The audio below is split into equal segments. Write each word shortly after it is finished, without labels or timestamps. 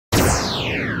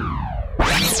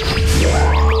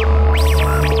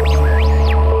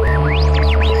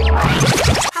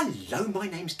Hello, my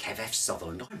name's Kev F.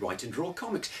 Sutherland. I write and draw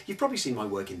comics. You've probably seen my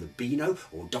work in the Beano,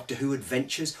 or Doctor Who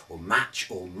Adventures, or Match,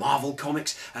 or Marvel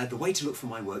Comics. The way to look for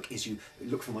my work is you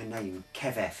look for my name,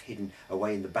 Kev F, hidden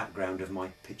away in the background of my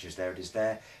pictures. There it is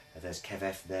there. There's Kev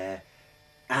F there,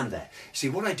 and there. See,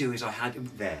 what I do is I hide...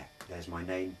 There's my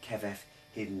name, Kev F,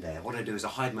 hidden there. What I do is I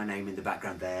hide my name in the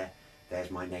background there. There's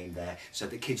my name there, so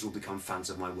that kids will become fans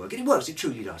of my work. And it works, it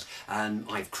truly does.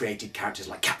 I've created characters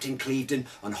like Captain Clevedon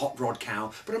and Hot Rod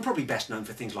Cow, but I'm probably best known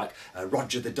for things like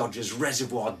Roger the Dodger's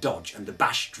Reservoir Dodge and the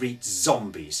Bash Street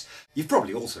Zombies. You've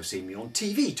probably also seen me on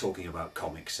TV talking about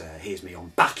comics. Here's me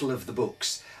on Battle of the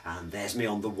Books, and there's me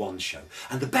on The One Show.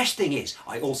 And the best thing is,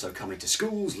 I also come into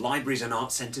schools, libraries and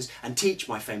art centres and teach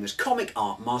my famous comic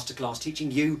art masterclass,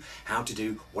 teaching you how to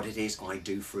do what it is I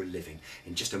do for a living.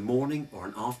 In just a morning or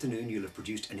an afternoon, you'll have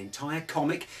produced an entire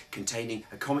comic containing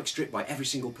a comic strip by every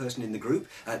single person in the group.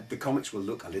 The comics will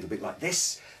look a little bit like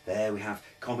this. There we have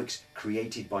comics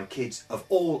created by kids of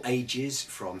all ages,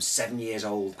 from 7 years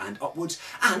old and upwards,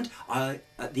 and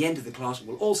at the end of the class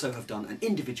will also have done an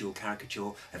individual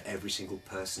caricature of every single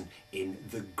person in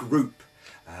the group.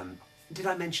 Did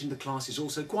I mention the class is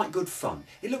also quite good fun?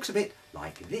 It looks a bit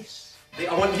like this.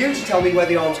 I want you to tell me where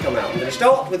the arms come out. I'm going to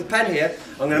start with the pen here,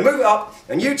 I'm going to move it up,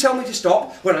 and you tell me to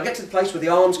stop when I get to the place where the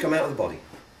arms come out of the body.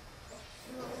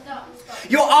 Stop.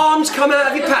 Your arms come out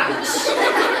of your pants!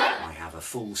 I have a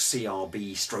full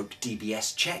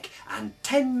CRB/DBS check and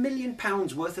 £10 million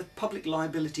worth of public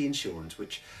liability insurance,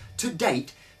 which to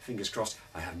date, fingers crossed,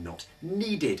 I have not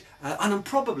needed. And I'm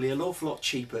probably an awful lot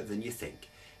cheaper than you think,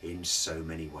 in so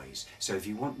many ways. So if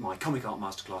you want my comic art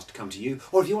masterclass to come to you,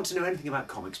 or if you want to know anything about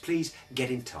comics, please get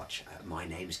in touch. My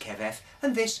name is Kev F,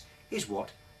 and this is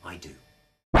what I do.